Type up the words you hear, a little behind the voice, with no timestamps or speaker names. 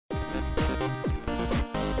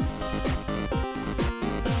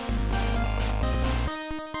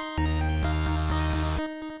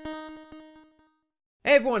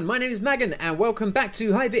Hey everyone, my name is Magon and welcome back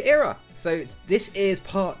to High-Bit Era. So this is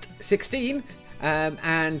part 16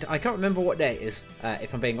 and I can't remember what day it is,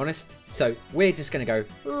 if I'm being honest. So we're just going to go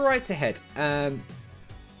right ahead and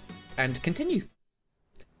continue.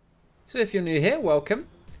 So if you're new here, welcome.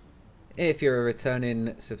 If you're a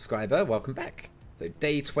returning subscriber, welcome back. So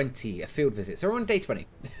day 20, a field visit. So we're on day 20.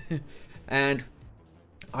 And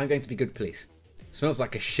I'm going to be good police. Smells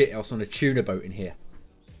like a shithouse on a tuna boat in here.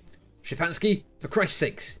 Shapansky, for Christ's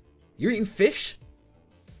sakes, you're eating fish?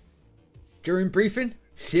 During briefing?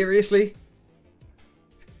 Seriously?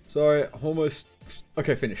 Sorry, almost...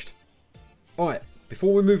 Okay, finished. Alright,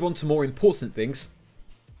 before we move on to more important things,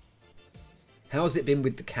 how's it been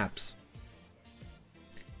with the cabs?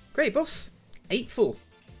 Great, boss. 8 full.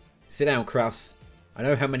 Sit down, Kraus. I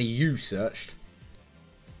know how many you searched.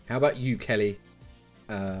 How about you, Kelly?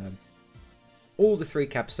 All the 3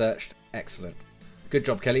 cabs searched. Excellent. Good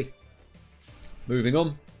job, Kelly. Moving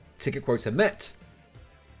on. Ticket quota met.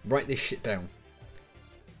 Write this shit down.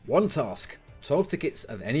 1 task. 12 tickets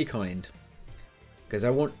of any kind. Because I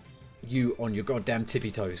want you on your goddamn tippy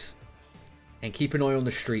toes. And keep an eye on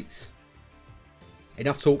the streets.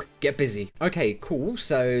 Enough talk. Get busy. Okay, cool.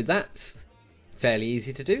 So that's fairly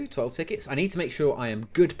easy to do. 12 tickets. I need to make sure I am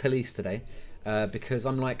good police today. Because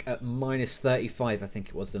I'm like at minus 35, I think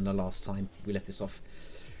it was, than the last time we left this off.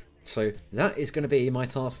 So that is going to be my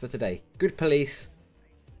task for today. Good police.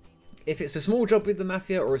 If it's a small job with the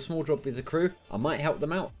Mafia or a small job with the crew, I might help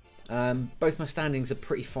them out. Both my standings are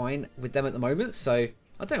pretty fine with them at the moment, so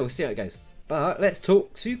I don't know, we'll see how it goes. But let's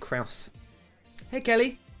talk to Kraus. Hey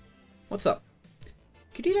Kelly, what's up?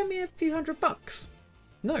 Could you lend me a few $100?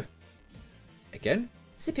 No. Again?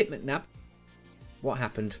 Zip it, McNab. What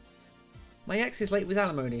happened? My ex is late with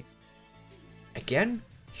alimony. Again?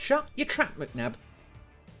 Shut your trap, McNab.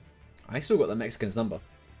 I still got the Mexican's number.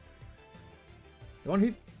 The one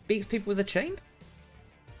who beats people with a chain?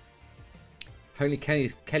 Only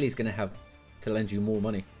Kelly's going to have to lend you more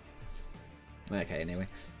money. Okay, anyway.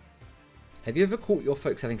 Have you ever caught your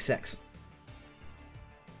folks having sex?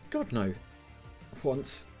 God, no.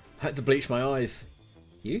 Once. I had to bleach my eyes.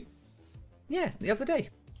 You? Yeah, the other day.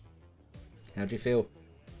 How do you feel?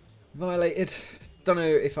 Violated. Don't know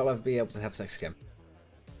if I'll ever be able to have sex again.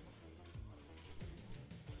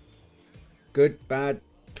 Good, bad,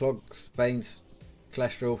 clogs, veins,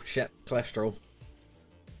 cholesterol, shit, cholesterol.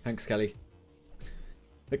 Thanks, Kelly.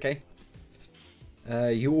 Okay.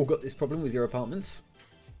 You all got this problem with your apartments?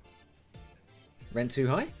 Rent too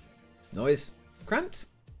high? Noise? Cramped?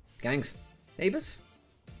 Gangs? Neighbours?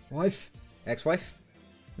 Wife? Ex-wife?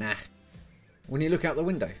 Nah. When you look out the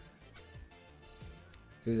window?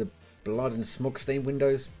 Through the blood and smog-stained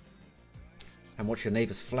windows? And watch your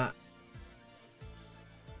neighbour's flat?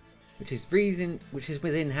 Which is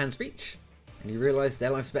within hand's reach, and you realise their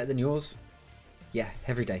life's better than yours. Yeah,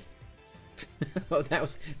 every day. Well, that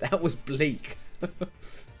was bleak.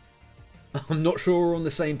 I'm not sure we're on the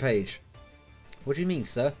same page. What do you mean,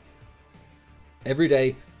 sir? Every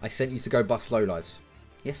day I sent you to go bust lowlifes.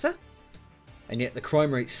 Yes, sir. And yet the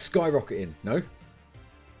crime rate's skyrocketing. No?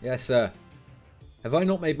 Yes, sir. Have I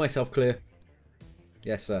not made myself clear?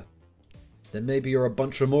 Yes, sir. Then maybe you're a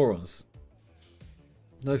bunch of morons.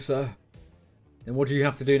 No, sir. Then what do you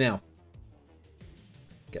have to do now?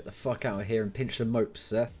 Get the fuck out of here and pinch the mopes,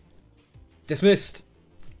 sir. Dismissed.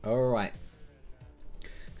 Alright.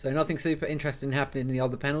 So nothing super interesting happening in the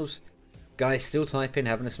other panels. Guys still typing,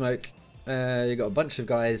 having a smoke. You got a bunch of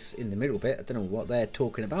guys in the middle bit. I don't know what they're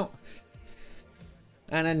talking about.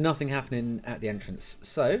 And then nothing happening at the entrance.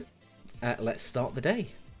 So, let's start the day.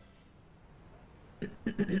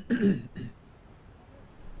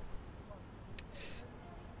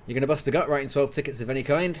 You're going to bust a gut writing 12 tickets of any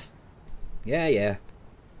kind? Yeah.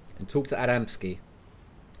 And talk to Adamski.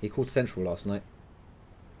 He called Central last night.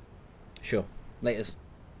 Sure. Laters.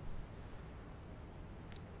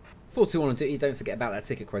 421 on duty. Don't forget about that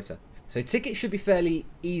ticket quota. So tickets should be fairly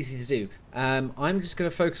easy to do. I'm just going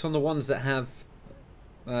to focus on the ones that have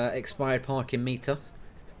expired parking meters.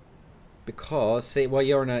 Because, see, well,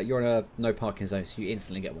 you're in a no parking zone, so you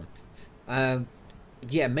instantly get one.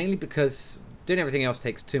 Yeah, mainly because doing everything else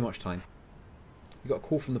takes too much time. You got a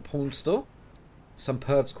call from the pawn store. Some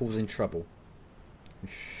perv's causing trouble. I'm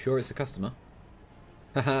sure it's a customer.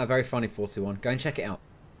 Haha, very funny, 421. Go and check it out.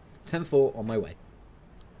 10-4 on my way.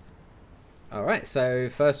 Alright, so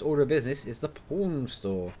first order of business is the pawn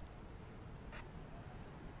store.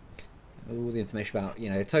 All the information about,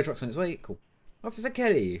 tow truck's on its way. Cool. Officer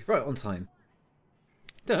Kelly, right on time.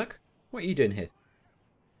 Dirk, what are you doing here?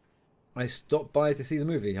 I stopped by to see the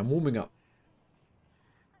movie. I'm warming up.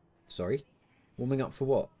 Sorry? Warming up for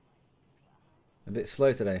what? A bit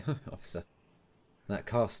slow today, huh, officer? That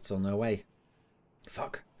cast's on their way.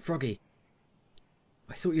 Fuck, Froggy.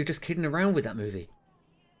 I thought you were just kidding around with that movie.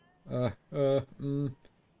 What the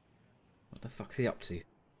fuck's he up to?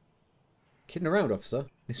 Kidding around, officer.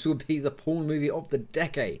 This will be the porn movie of the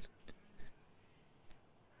decade.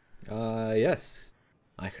 Yes.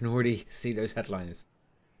 I can already see those headlines.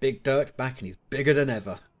 Big Dirk's back and he's bigger than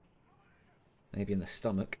ever. Maybe in the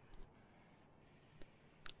stomach.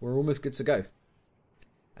 We're almost good to go.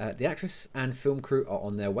 The actress and film crew are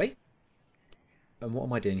on their way. And what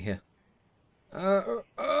am I doing here?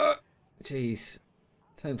 Jeez.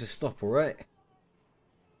 Tell him to stop, alright?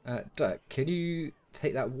 Dirk, can you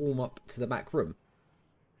take that warm up to the back room?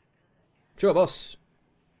 Sure, boss.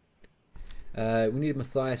 We need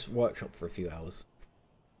Matthias' workshop for a few hours.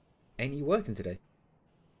 Ain't you working today?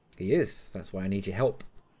 He is. That's why I need your help.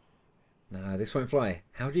 Nah, this won't fly.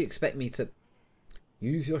 How do you expect me to...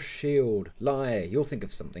 Use your shield. Lie. You'll think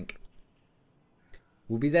of something.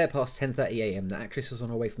 We'll be there past 10:30 AM. The actress is on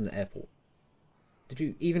her way from the airport. Did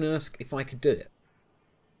you even ask if I could do it?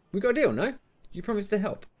 We got a deal, no? You promised to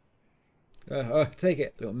help. Take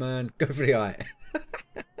it, little man. Go for the eye.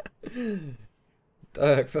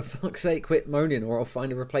 Dirk, for fuck's sake, quit moaning or I'll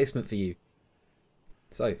find a replacement for you.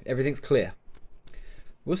 So, everything's clear.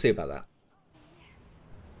 We'll see about that.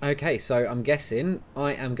 Okay, so I'm guessing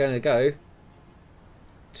I am going to go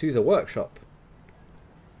to the workshop.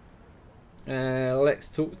 Let's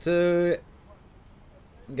talk to...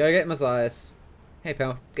 Go get Matthias. Hey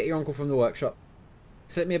pal, get your uncle from the workshop.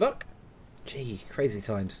 Slip me a buck? Gee, crazy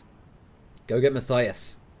times. Go get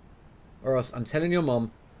Matthias. Or else I'm telling your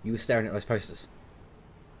mom you were staring at those posters.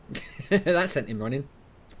 That sent him running.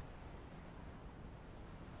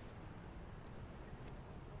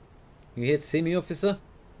 You here to see me, officer?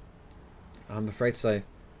 I'm afraid so.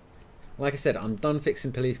 Like I said, I'm done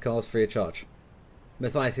fixing police cars free of charge.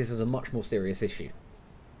 Matthias, this is a much more serious issue.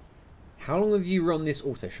 How long have you run this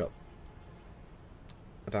auto shop?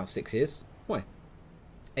 About 6 years. Why?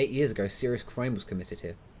 8 years ago, serious crime was committed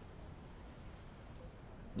here.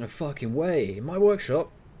 No fucking way. In my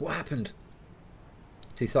workshop? What happened?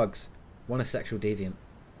 2 thugs. One a sexual deviant.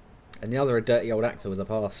 And the other a dirty old actor with a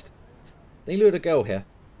past. They lured a girl here.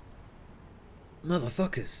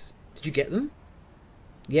 Motherfuckers. Did you get them?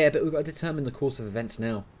 Yeah, but we've got to determine the course of events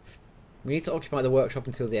now. We need to occupy the workshop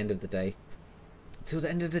until the end of the day. Until the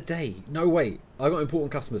end of the day? No way. I got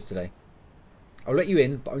important customers today. I'll let you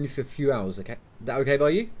in, but only for a few hours, okay? Is that okay by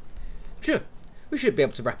you? Sure. We should be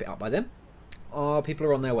able to wrap it up by then. Our people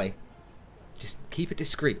are on their way. Just keep it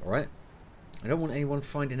discreet, alright? I don't want anyone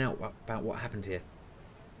finding out about what happened here.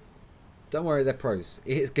 Don't worry, they're pros.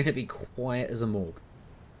 It's going to be quiet as a morgue.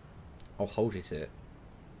 I'll hold you to it.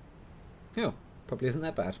 Oh, probably isn't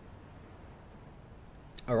that bad.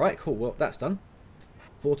 Alright, cool. Well, that's done.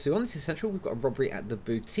 421, this is essential. We've got a robbery at the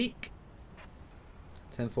boutique.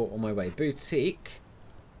 10-4 on my way. Boutique.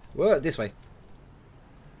 Whoa, this way.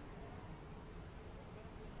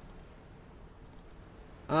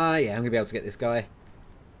 Ah, yeah, I'm going to be able to get this guy.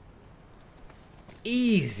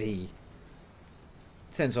 Easy.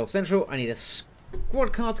 10-12 central. I need a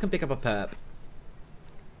squad car to come pick up a perp.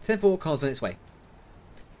 10-4 car's on its way.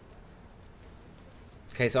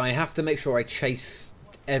 Okay, so I have to make sure I chase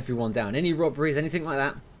everyone down. Any robberies, anything like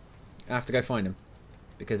that, I have to go find them.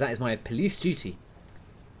 Because that is my police duty.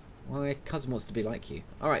 My cousin wants to be like you.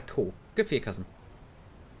 Alright, cool. Good for your cousin.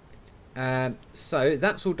 So,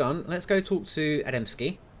 that's all done. Let's go talk to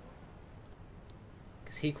Adamski.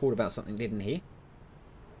 Because he called about something, didn't he?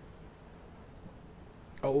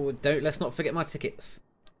 Oh, let's not forget my tickets.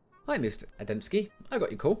 Hi, Mr. Adamski. I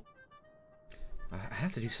got your call. I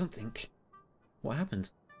had to do something. What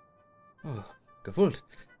happened? Oh, Gavuld.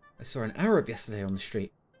 I saw an Arab yesterday on the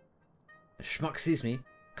street. A schmuck sees me,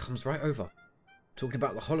 comes right over. Talking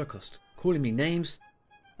about the Holocaust, calling me names.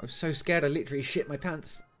 I was so scared I literally shit my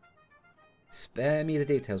pants. Spare me the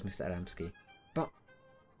details, Mr. Adamski. But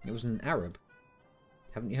it was an Arab.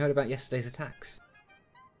 Haven't you heard about yesterday's attacks?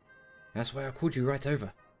 That's why I called you right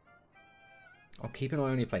over. I'll keep an eye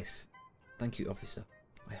on your place. Thank you, officer.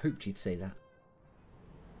 I hoped you'd say that.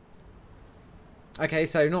 Okay,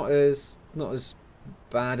 so not as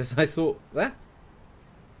bad as I thought there.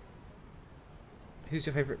 Who's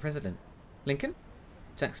your favourite president? Lincoln?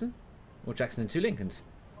 Jackson? Or Jackson and 2 Lincolns?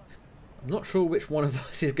 I'm not sure which one of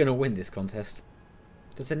us is going to win this contest.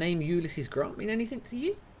 Does the name Ulysses Grant mean anything to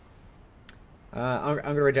you? I'm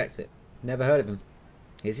going to reject it. Never heard of him.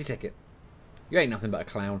 Here's your ticket. You ain't nothing but a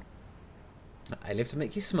clown. I live to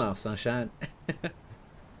make you smile, sunshine.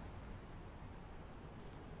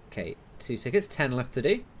 Okay, 2 tickets, 10 left to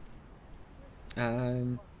do.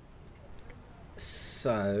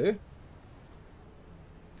 So,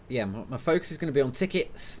 yeah, my focus is going to be on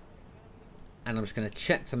tickets. And I'm just going to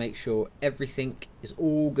check to make sure everything is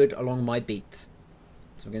all good along my beat.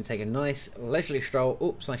 So I'm going to take a nice leisurely stroll.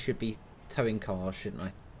 Oops, I should be towing cars, shouldn't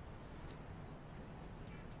I?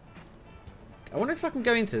 I wonder if I can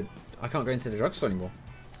go into... I can't go into the drugstore anymore.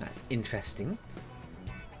 That's interesting.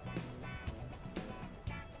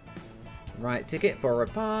 Right, ticket for a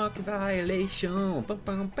park violation. Bum,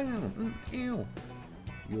 bum, bum. Ew.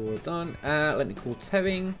 You're done. Let me call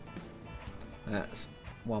towing. That's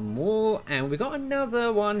one more. And we got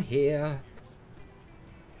another one here.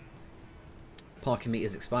 Parking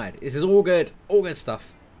meter's expired. This is all good. All good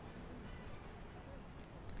stuff.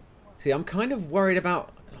 See, I'm kind of worried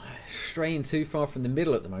about straying too far from the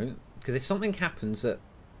middle at the moment. Because if something happens at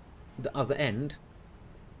the other end,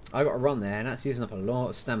 I got to run there, and that's using up a lot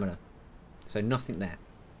of stamina. So nothing there.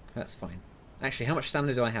 That's fine. Actually, how much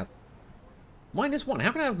stamina do I have? -1.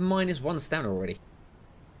 How can I have -1 stamina already?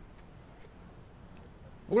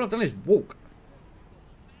 All I've done is walk.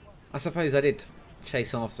 I suppose I did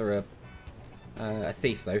chase after a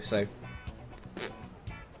thief though, so.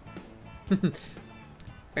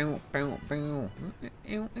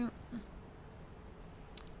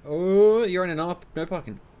 Oh, you're in an no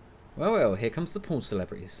parking. Well, here comes the porn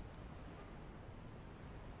celebrities.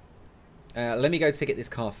 Let me go ticket this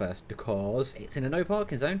car first because it's in a no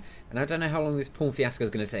parking zone and I don't know how long this porn fiasco is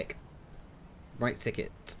going to take. Right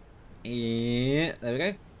ticket. Yeah, there we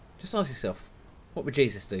go. Just ask yourself, what would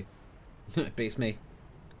Jesus do? It beats me.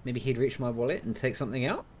 Maybe he'd reach my wallet and take something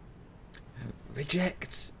out?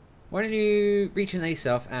 Reject. Why don't you reach in there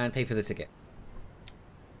yourself and pay for the ticket?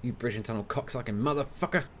 You bridge and tunnel cocksucking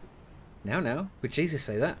motherfucker. Now, would Jesus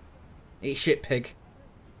say that? Eat shit, pig.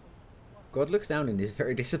 God looks down and is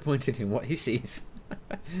very disappointed in what he sees.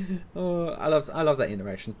 Oh, I love that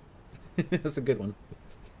interaction. That's a good one.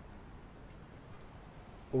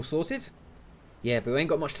 All sorted? Yeah, but we ain't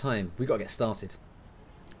got much time. We got to get started.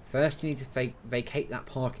 First, you need to vacate that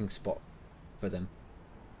parking spot for them.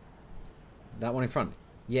 That one in front.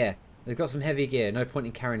 Yeah, they've got some heavy gear. No point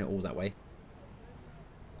in carrying it all that way.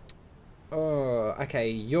 Oh, okay.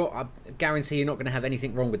 I guarantee you're not going to have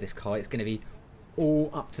anything wrong with this car. It's going to be all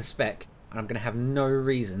up to spec. And I'm going to have no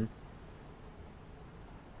reason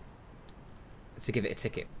to give it a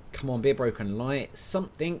ticket. Come on, be a broken light.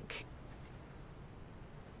 Something.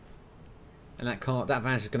 And that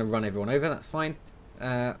van's just going to run everyone over. That's fine.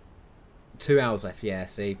 2 hours left. Yeah,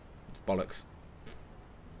 see. It's bollocks.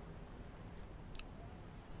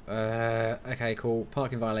 Okay, cool.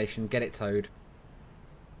 Parking violation. Get it towed.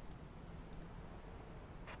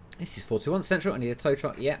 This is 421 Central. I need a tow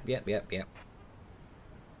truck. Yep.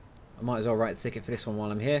 I might as well write a ticket for this one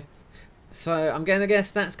while I'm here. So I'm going to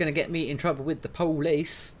guess that's going to get me in trouble with the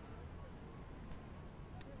police.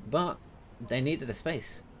 But they needed the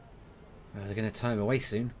space. They're going to tow him away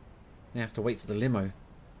soon. They have to wait for the limo.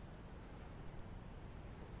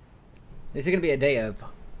 This is going to be a day of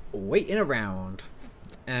waiting around.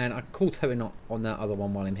 And I can call towing on that other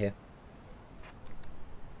one while I'm here.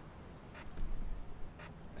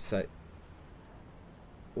 So,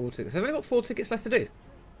 all tickets. I've only got 4 tickets left to do.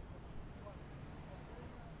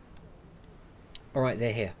 Alright,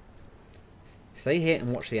 they're here. Stay here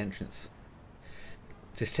and watch the entrance.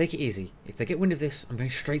 Just take it easy. If they get wind of this, I'm going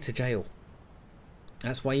straight to jail.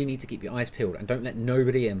 That's why you need to keep your eyes peeled and don't let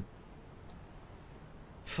nobody in.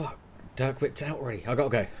 Fuck. Dirk whipped out already. I gotta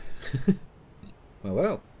go.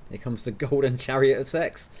 Well. Here comes the golden chariot of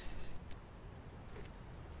sex.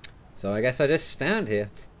 So I guess I just stand here.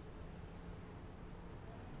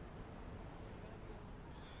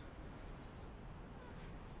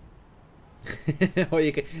 Or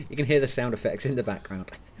you can hear the sound effects in the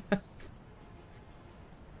background.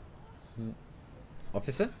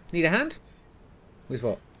 Officer, need a hand? With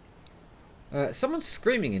what? Someone's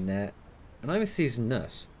screaming in there, and I'm a seasoned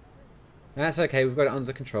nurse. That's okay, we've got it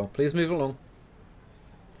under control. Please move along.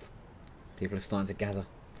 People are starting to gather.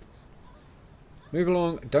 Move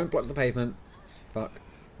along, don't block the pavement. Fuck.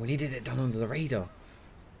 We needed it done under the radar.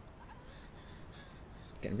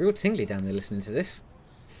 Getting real tingly down there listening to this.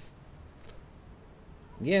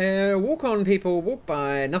 Yeah, walk on people, walk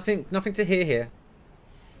by. Nothing to hear here.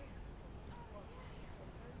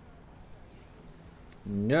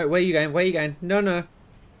 No, where are you going? Where are you going? No.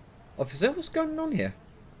 Officer, what's going on here?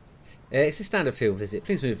 It's a standard field visit.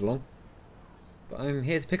 Please move along. But I'm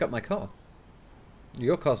here to pick up my car.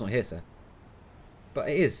 Your car's not here, sir. But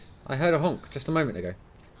it is. I heard a honk just a moment ago.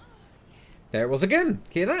 There it was again.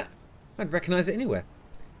 Hear that? I'd recognise it anywhere.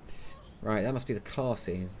 Right, that must be the car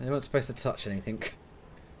scene. They weren't supposed to touch anything.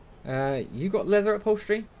 You got leather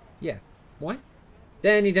upholstery? Yeah. Why?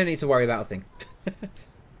 Then you don't need to worry about a thing.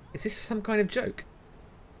 Is this some kind of joke?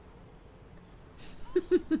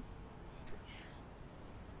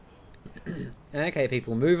 Okay,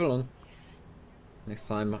 people, move along. Next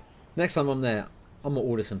time I'm there, I'm gonna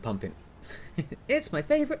order some pumping. It's my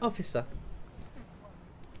favourite officer.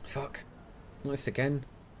 Fuck. Not this again.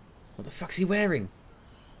 What the fuck's he wearing?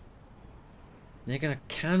 They're gonna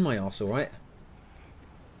can my arse, alright?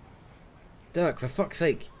 Dirk, for fuck's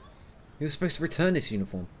sake. You were supposed to return this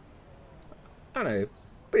uniform. I know,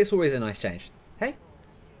 but it's always a nice change. Hey?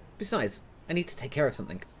 Besides, I need to take care of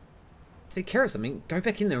something. Take care of something? Go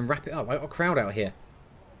back in there and wrap it up. I got a crowd out here.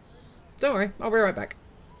 Don't worry, I'll be right back.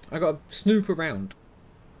 I gotta snoop around.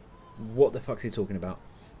 What the fuck's he talking about?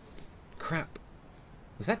 Crap.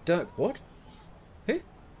 Was that Dirk what? Who?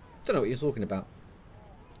 Don't know what you're talking about.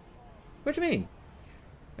 What do you mean?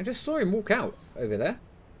 I just saw him walk out over there.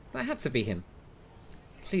 That had to be him.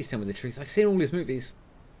 Please tell me the truth. I've seen all his movies.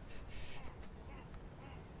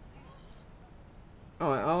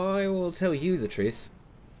 Alright, I will tell you the truth.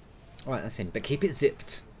 Alright, that's him. But keep it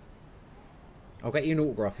zipped. I'll get you an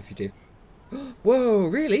autograph if you do. Whoa,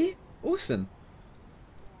 really? Awesome.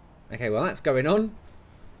 Okay, well that's going on.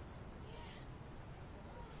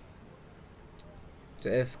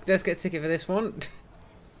 Let's get a ticket for this one.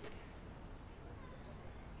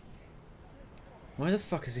 Why the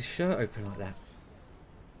fuck is his shirt open like that?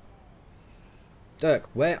 Dirk,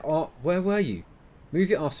 where were you? Move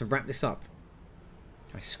your ass and wrap this up.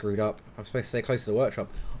 I screwed up. I was supposed to stay close to the workshop.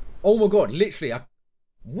 Oh my god, literally,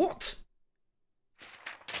 what?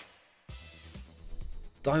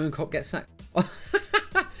 Diamond Cop gets sacked.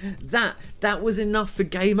 That was enough for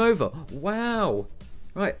game over. Wow.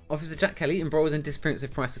 Right, Officer Jack Kelly, embroiled in disappearance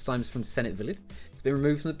of priceless diamonds from Senate Village, has been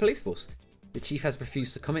removed from the police force. The chief has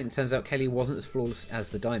refused to comment, and turns out Kelly wasn't as flawless as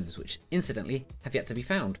the diamonds, which, incidentally, have yet to be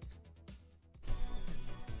found.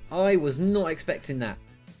 I was not expecting that.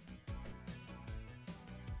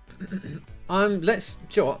 Let's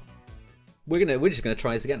jot. We're just gonna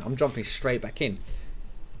try this again. I'm jumping straight back in.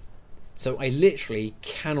 So I literally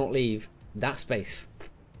cannot leave that space.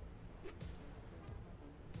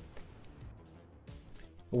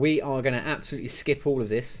 We are gonna absolutely skip all of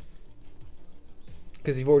this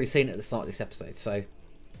because we've already seen it at the start of this episode. So,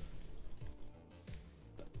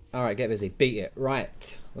 all right, get busy, beat it.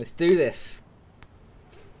 Right, let's do this.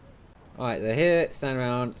 All right, they're here. Stand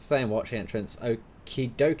around, stay and watch the entrance.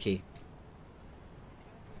 Okie dokie.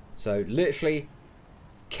 So literally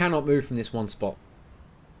cannot move from this one spot.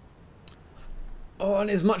 Oh, and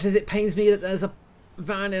as much as it pains me that there's a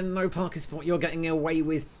van in no parking spot, you're getting away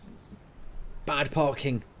with bad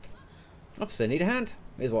parking. Officer, need a hand?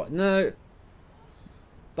 With what? No.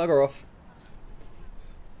 Bugger off.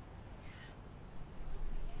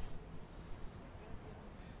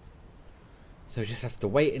 So we just have to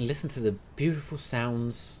wait and listen to the beautiful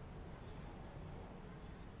sounds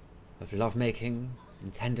of lovemaking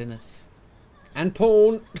and tenderness and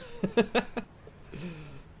porn.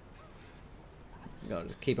 Gotta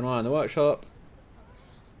just keep an eye on the workshop.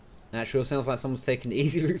 That sure sounds like someone's taking the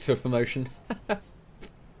easy route to a promotion.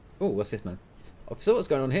 Oh, what's this, man? Officer, what's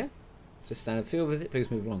going on here? It's just a standard field visit. Please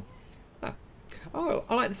move along. Ah. Oh,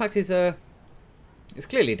 I like the fact it's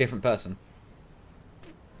clearly a different person.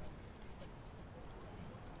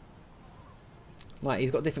 Like,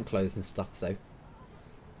 he's got different clothes and stuff, so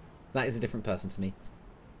that is a different person to me.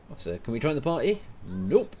 Officer, can we join the party?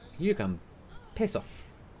 Nope. You can piss off.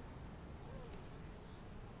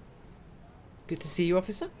 Good to see you,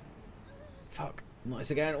 officer. Fuck.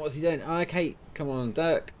 Nice again. What's he doing? Okay, come on,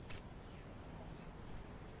 Dirk.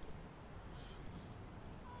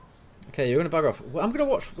 Okay, you're gonna bugger off. Well, I'm gonna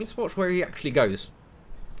watch. Let's watch where he actually goes,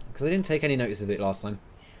 because I didn't take any notice of it last time.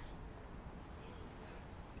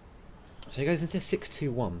 So he goes into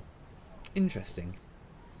 621. Interesting.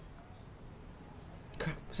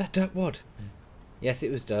 Crap, was that Dirk Wad? Yes,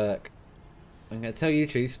 it was Dirk. I'm going to tell you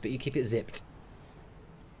the truth, but you keep it zipped.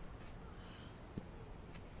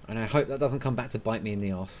 And I hope that doesn't come back to bite me in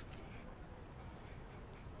the arse.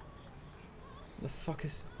 What the fuck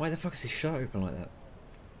is... Why the fuck is his shirt open like that?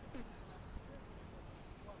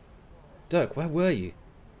 Dirk, where were you?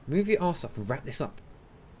 Move your arse up and wrap this up.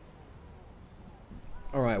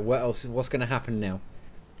 Alright, what else? What's going to happen now?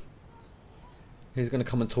 Who's going to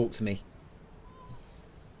come and talk to me?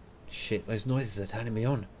 Shit, those noises are turning me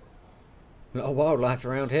on. A lot of wildlife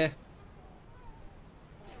around here.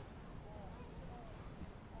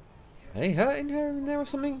 Are they hurting her in there or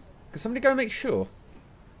something? Can somebody go make sure?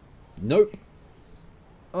 Nope.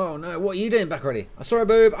 Oh no, what are you doing back already? I saw a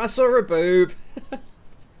boob, I saw a boob.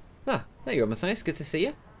 Ah, there you are, Matthias, good to see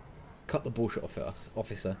you. Cut the bullshit off us,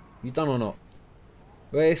 officer. You done or not?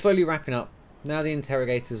 We're slowly wrapping up. Now the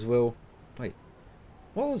interrogators will... Wait,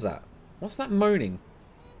 what was that? What's that moaning?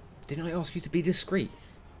 Didn't I ask you to be discreet?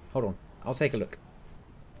 Hold on, I'll take a look.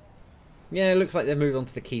 Yeah, it looks like they've moved on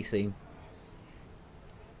to the key theme.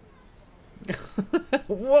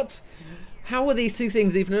 What? How are these two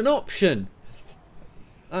things even an option?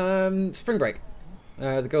 Spring break.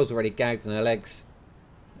 The girl's already gagged in her legs.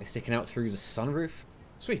 They're sticking out through the sunroof.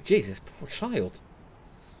 Sweet Jesus, poor child.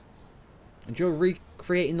 And you're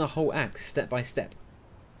recreating the whole act step by step.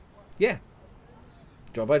 Yeah.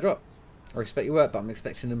 Drop by drop. I respect your work, but I'm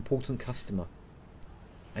expecting an important customer.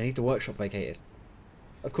 I need the workshop vacated.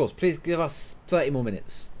 Of course, please give us 30 more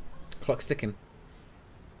minutes. Clock's ticking.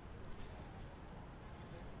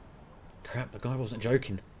 Crap, the guy wasn't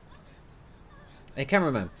joking. Hey,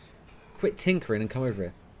 cameraman. Quit tinkering and come over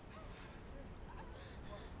here.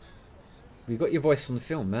 We got your voice on the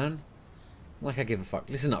film, man. Like I give a fuck.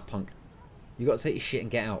 Listen up, punk. You got to take your shit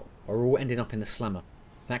and get out, or we're all ending up in the slammer.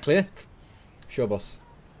 That clear? Sure, boss.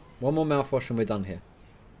 One more mouthwash and we're done here.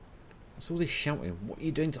 What's all this shouting? What are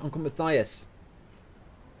you doing to Uncle Matthias?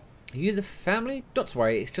 Are you the family? Not to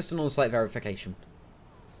worry, it's just an on-site verification.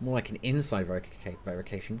 More like an inside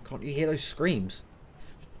verification. Can't you hear those screams?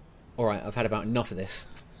 Alright, I've had about enough of this.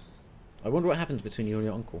 I wonder what happens between you and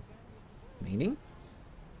your uncle. Meaning?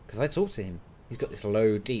 Because I talked to him. He's got this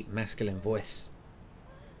low, deep, masculine voice.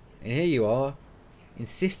 And here you are,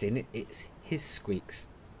 insisting it's his squeaks.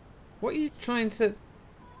 What are you trying to...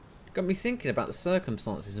 Got me thinking about the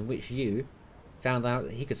circumstances in which you found out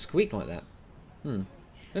that he could squeak like that.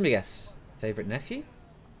 Let me guess. Favourite nephew?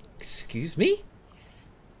 Excuse me?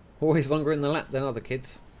 Always longer in the lap than other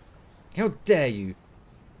kids. How dare you?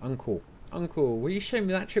 Uncle, will you show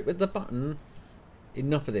me that trick with the button?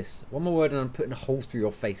 Enough of this. One more word and I'm putting a hole through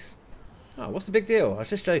your face. Oh, what's the big deal? I was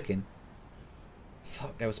just joking.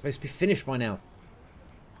 Fuck, they were supposed to be finished by now.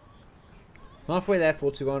 Halfway there,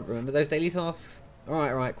 421. Remember those daily tasks?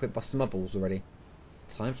 Alright, quit busting my balls already.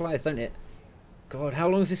 Time flies, don't it? God, how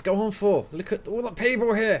long does this go on for? Look at all the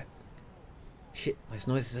people here. Shit, those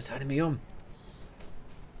noises are turning me on.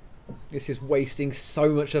 This is wasting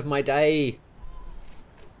so much of my day.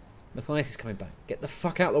 Matthias is coming back. Get the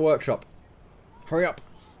fuck out of the workshop. Hurry up.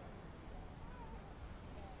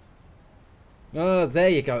 Oh, there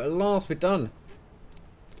you go. At last we're done.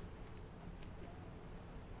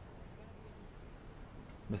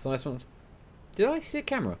 Matthias wants... Did I see a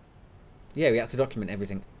camera? Yeah, we had to document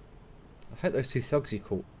everything. I hope those two thugs you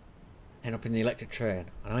caught end up in the electric train,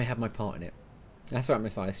 and I have my part in it. That's right,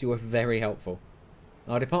 Matthias. You were very helpful.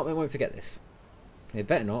 Our department won't forget this. They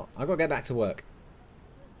better not. I've got to get back to work.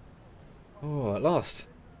 Oh, at last.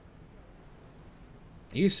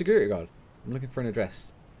 Are you security guard? I'm looking for an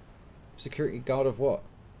address. Security guard of what?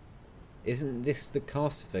 Isn't this the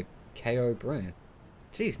cast for K.O. Bryan?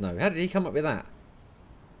 Jeez, no. How did he come up with that?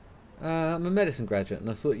 I'm a medicine graduate and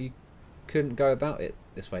I thought you couldn't go about it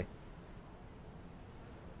this way.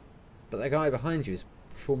 But that guy behind you is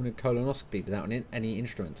performing a colonoscopy without any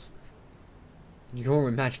instruments. You're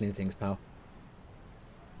imagining things, pal.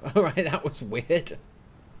 Alright, that was weird.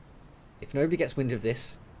 If nobody gets wind of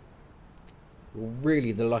this, you're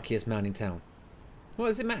really the luckiest man in town. What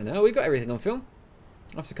does it matter now? We got everything on film.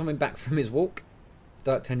 After coming back from his walk,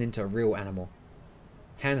 Dirk turned into a real animal.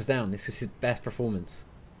 Hands down, this was his best performance.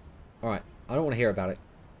 Alright, I don't want to hear about it.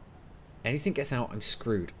 Anything gets out, I'm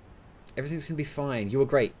screwed. Everything's going to be fine. You were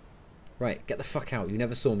great. Right, get the fuck out. You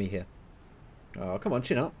never saw me here. Oh, come on,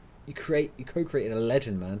 chin up. You co-created a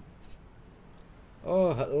legend, man.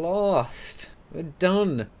 Oh, at last. We're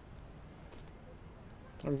done.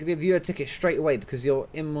 I'm going to give you a ticket straight away because you're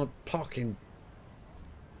in my parking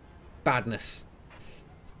badness.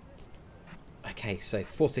 Okay, so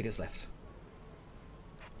 4 tickets left.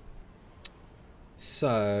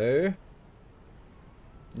 So,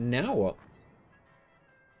 now what?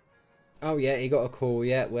 Oh yeah, he got a call.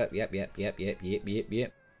 Yeah, yep.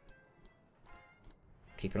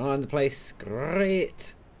 Keep an eye on the place.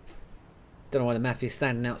 Great. Don't know why the mafia's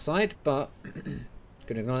standing outside, but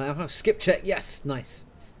gonna ignore that. Oh, skip check. Yes, nice.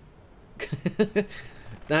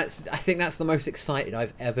 I think that's the most excited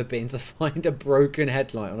I've ever been to find a broken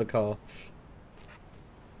headlight on a car.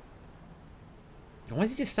 Why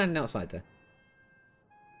is he just standing outside there?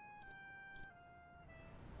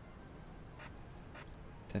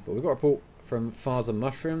 We've got a report from Father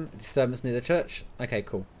Mushroom. A disturbance near the church. Okay,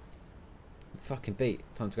 cool. Fucking beat.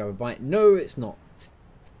 Time to grab a bite. No, it's not.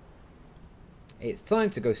 It's time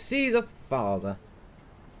to go see the Father.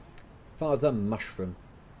 Father Mushroom.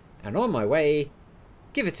 And on my way,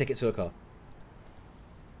 give a ticket to a car.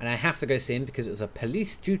 And I have to go see him because it was a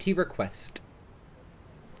police duty request.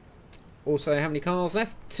 Also, how many cars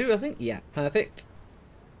left? 2, I think. Yeah, perfect.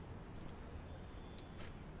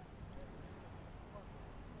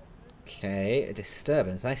 Okay, a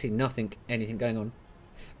disturbance. I see anything going on.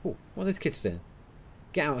 Oh, what are these kids doing?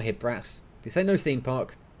 Get out of here, brats. This ain't no theme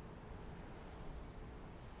park.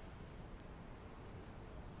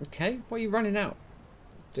 Okay, what are you running out?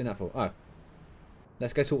 Doing that for? Oh.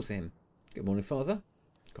 Let's go talk to him. Good morning, Father.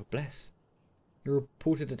 God bless. You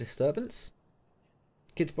reported a disturbance?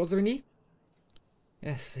 Kids bothering you?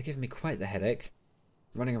 Yes, they're giving me quite the headache.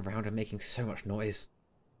 Running around and making so much noise.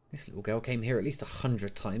 This little girl came here at least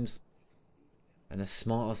 100 times. And the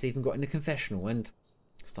smart ass even got in the confessional and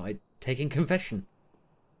started taking confession.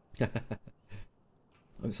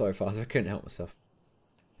 I'm sorry, Father, I couldn't help myself.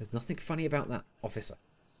 There's nothing funny about that officer.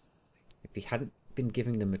 If he hadn't been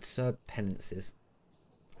giving them absurd penances,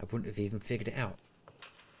 I wouldn't have even figured it out.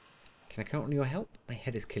 Can I count on your help? My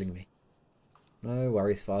head is killing me. No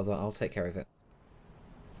worries, Father, I'll take care of it.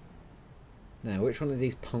 Now, which one of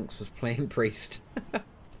these punks was playing priest?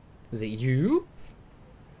 Was it you?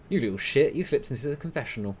 You little shit, you slipped into the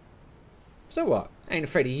confessional. So what? I ain't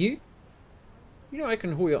afraid of you. You know I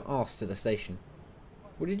can haul your ass to the station.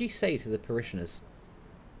 What did you say to the parishioners?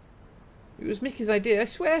 It was Mickey's idea, I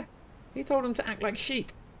swear. He told them to act like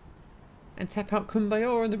sheep. And tap out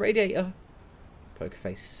Kumbaya on the radiator. Poker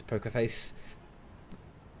face, poker face.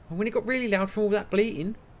 And when it got really loud from all that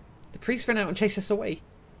bleating, the priest ran out and chased us away.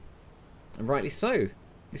 And rightly so.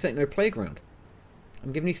 This ain't no playground.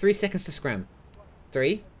 I'm giving you 3 seconds to scram.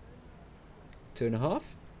 3. 2.5.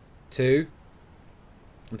 2.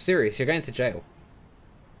 I'm serious, you're going to jail.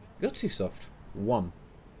 You're too soft. 1.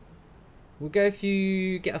 We'll go if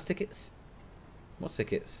you get us tickets. What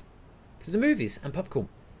tickets? To the movies and popcorn.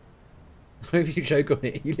 I hope you joke on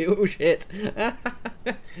it, you little shit.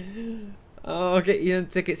 Oh, I'll get you them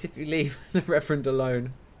tickets if you leave the Reverend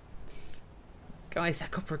alone. Guys,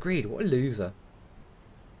 that copper agreed. What a loser.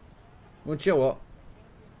 Well, do you know what?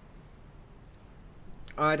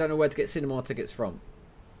 I don't know where to get cinema tickets from.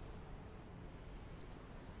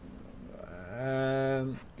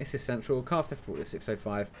 This is central. Car theft report is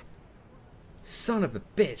 605. Son of a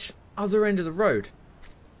bitch. Other end of the road.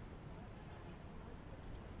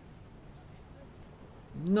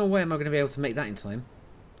 No way am I going to be able to make that in time.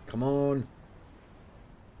 Come on.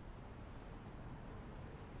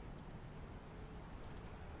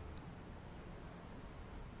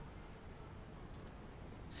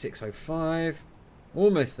 $605.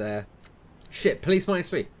 Almost there. Shit, police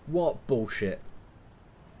 -3. What bullshit.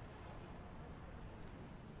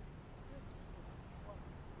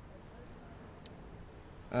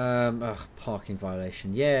 Parking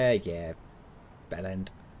violation. Yeah. Bell end.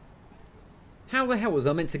 How the hell was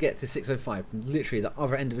I meant to get to 605 from literally the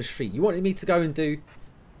other end of the street? You wanted me to go and do...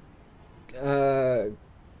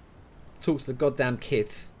 talk to the goddamn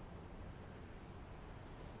kids.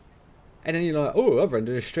 And then you're like, oh, other end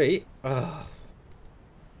of the street. Oh,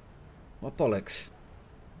 what bollocks.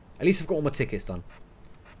 At least I've got all my tickets done.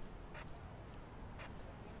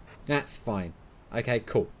 That's fine. Okay,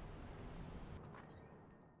 cool.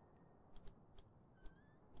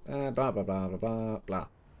 Blah, blah, blah, blah, blah, blah.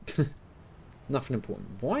 Nothing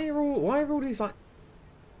important. Why are all these, like,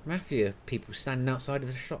 mafia people standing outside of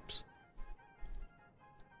the shops?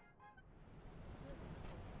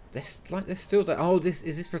 They're still there. Oh, is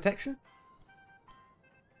this protection?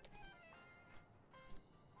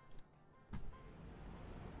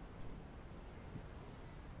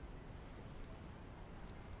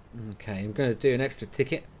 Okay, I'm going to do an extra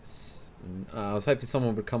ticket. I was hoping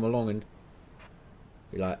someone would come along and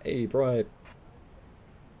be like, hey, bro.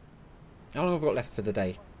 How long have I got left for the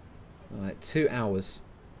day? Alright, 2 hours.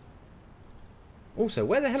 Also,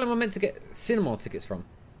 where the hell am I meant to get cinema tickets from?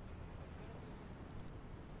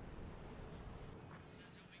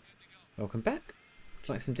 Welcome back. Would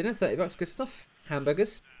you like some dinner? $30, good stuff.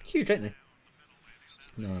 Hamburgers. Huge, ain't they?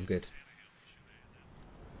 No, I'm good.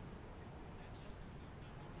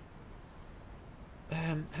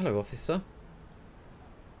 Hello, officer.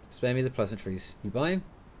 Spare me the pleasantries. You buying?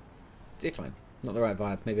 Decline. Not the right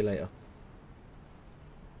vibe. Maybe later.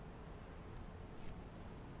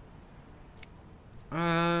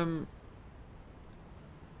 I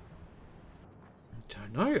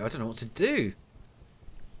don't know. I don't know what to do.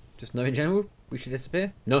 Just know in general, we should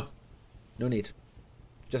disappear? No. No need.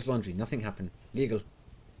 Just laundry. Nothing happened. Legal.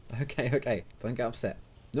 Okay. Don't get upset.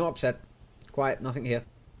 Not upset. Quiet. Nothing here.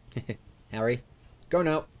 Harry. Go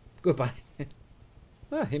now. Goodbye.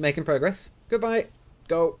 Oh, you're making progress. Goodbye.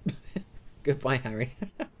 Go. Goodbye, Harry.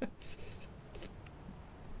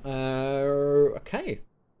 Okay.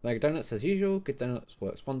 Like donuts as usual. Good donuts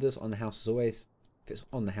works wonders on the house as always. If it's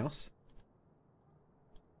on the house.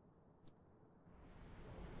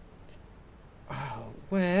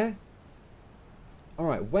 Where?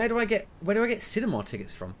 Alright, where do I get cinema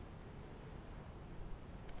tickets from?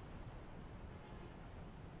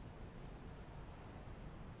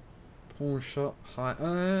 Pawn shop, hi.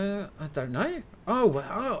 I don't know.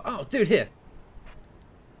 Oh, dude, here.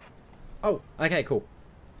 Oh, okay, cool.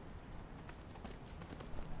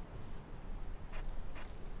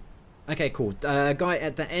 Okay, cool. Guy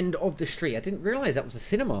at the end of the street. I didn't realise that was a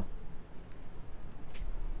cinema.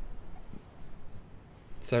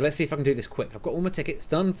 So let's see if I can do this quick. I've got all my tickets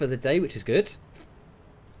done for the day, which is good.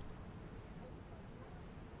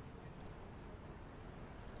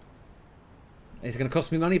 It's going to cost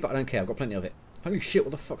me money, but I don't care. I've got plenty of it. Holy shit,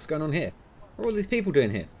 what the fuck's going on here? What are all these people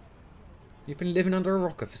doing here? You've been living under a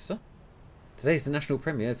rock, officer. Today's the national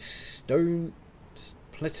premiere of Stone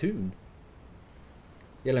Platoon.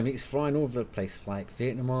 Yellow meat's flying all over the place like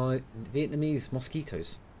Vietnamese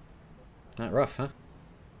mosquitoes. That rough, huh?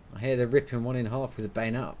 I hear they're ripping one in half with a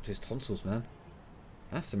bayonet up to his tonsils, man.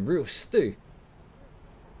 That's some real stew.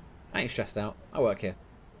 I ain't stressed out. I work here.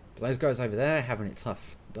 But those guys over there are having it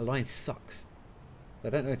tough. The line sucks. They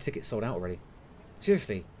don't know tickets sold out already.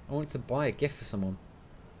 Seriously, I want to buy a gift for someone.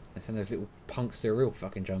 And send those little punks to a real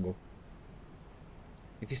fucking jungle.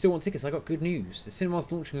 If you still want tickets, I got good news. The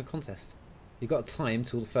cinema's launching a contest. You got time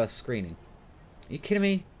till the first screening. Are you kidding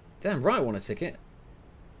me? Damn right I want a ticket.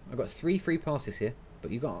 I've got 3 free passes here,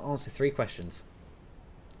 but you've got to answer 3 questions.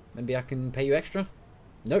 Maybe I can pay you extra?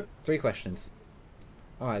 Nope, 3 questions.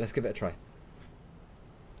 Alright, let's give it a try.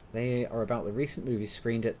 They are about the recent movies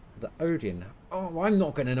screened at the Odeon. Oh, I'm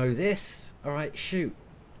not going to know this. Alright, shoot.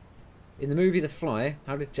 In the movie The Fly,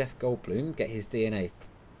 how did Jeff Goldblum get his DNA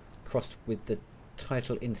crossed with the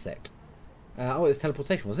title insect? Oh, it was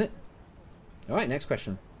teleportation, was it? Alright, next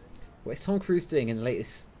question. What is Tom Cruise doing in the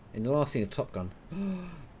last scene of Top Gun?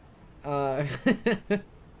 Alright,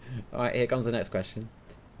 here comes the next question.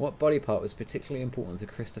 What body part was particularly important to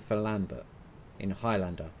Christopher Lambert in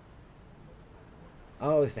Highlander?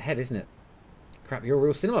 Oh, it's the head, isn't it? Crap, you're a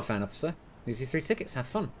real cinema fan, officer. Here's your 3 tickets. Have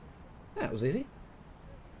fun. That was easy.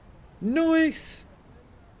 Nice!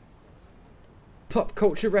 Pop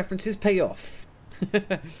culture references pay off.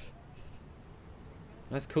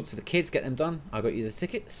 That's cool. To the kids, get them done. I got you the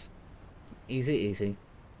tickets. Easy, easy.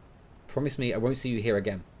 Promise me I won't see you here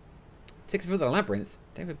again. Tickets for the Labyrinth.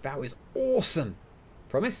 David Bowie is awesome.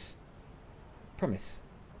 Promise? Promise.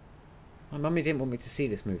 My mummy didn't want me to see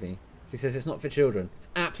this movie. She says it's not for children. It's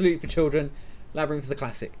absolutely for children. Labyrinth is a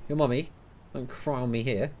classic. Your mummy won't cry on me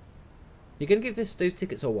here. You gonna give us those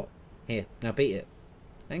tickets or what? Here, now beat it.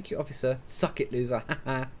 Thank you, officer. Suck it, loser.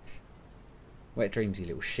 Haha. Wet dreams, you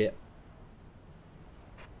little shit.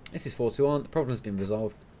 This is 421. The problem's been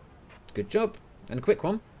resolved. Good job. And a quick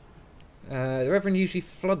one. The Reverend usually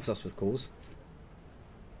floods us with calls.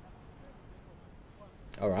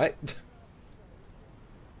 Alright.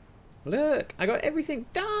 Look, I got everything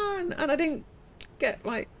done, and I didn't get,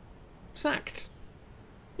 like, sacked.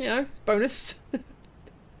 You know, it's bonus.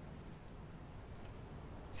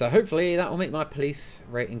 So hopefully that will make my police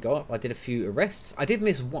rating go up. I did a few arrests. I did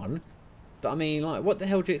miss one, but I mean, like, what the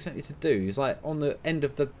hell do you expect me to do? It's like on the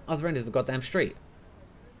other end of the goddamn street.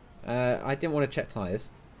 I didn't want to check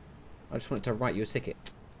tyres. I just wanted to write you a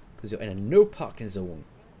ticket because you're in a no parking zone.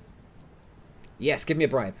 Yes, give me a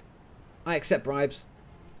bribe. I accept bribes.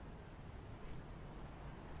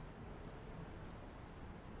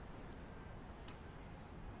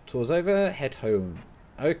 Tour's over, head home.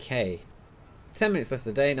 Okay. 10 minutes left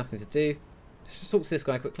of the day, nothing to do. Let's just talk to this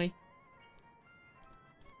guy quickly.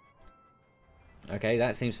 Okay,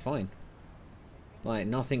 that seems fine. Like,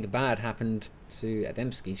 nothing bad happened to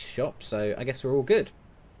Adamski's shop, so I guess we're all good.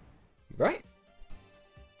 Right?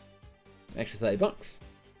 Extra 30 bucks.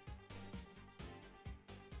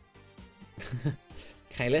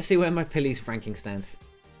 Okay, let's see where my police ranking stands.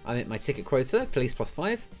 I'm at my ticket quota, police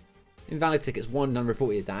 +5. Invalid tickets 1, none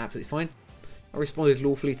reported, that's absolutely fine. I responded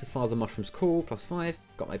lawfully to Father Mushroom's call, +5.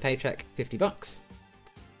 Got my paycheck, 50 bucks.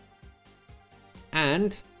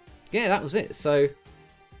 And, yeah, that was it. So,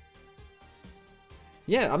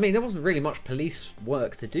 yeah, I mean, there wasn't really much police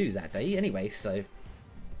work to do that day anyway, so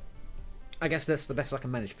I guess that's the best I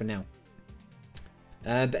can manage for now.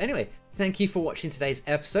 But anyway, thank you for watching today's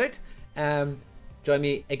episode. Join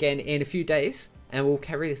me again in a few days, and we'll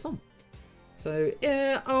carry this on. So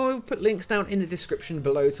yeah, I'll put links down in the description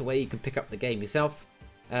below to where you can pick up the game yourself,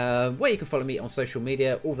 where you can follow me on social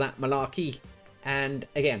media, all that malarkey. And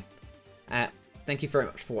again, thank you very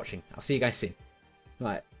much for watching. I'll see you guys soon.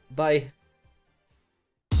 Right, bye.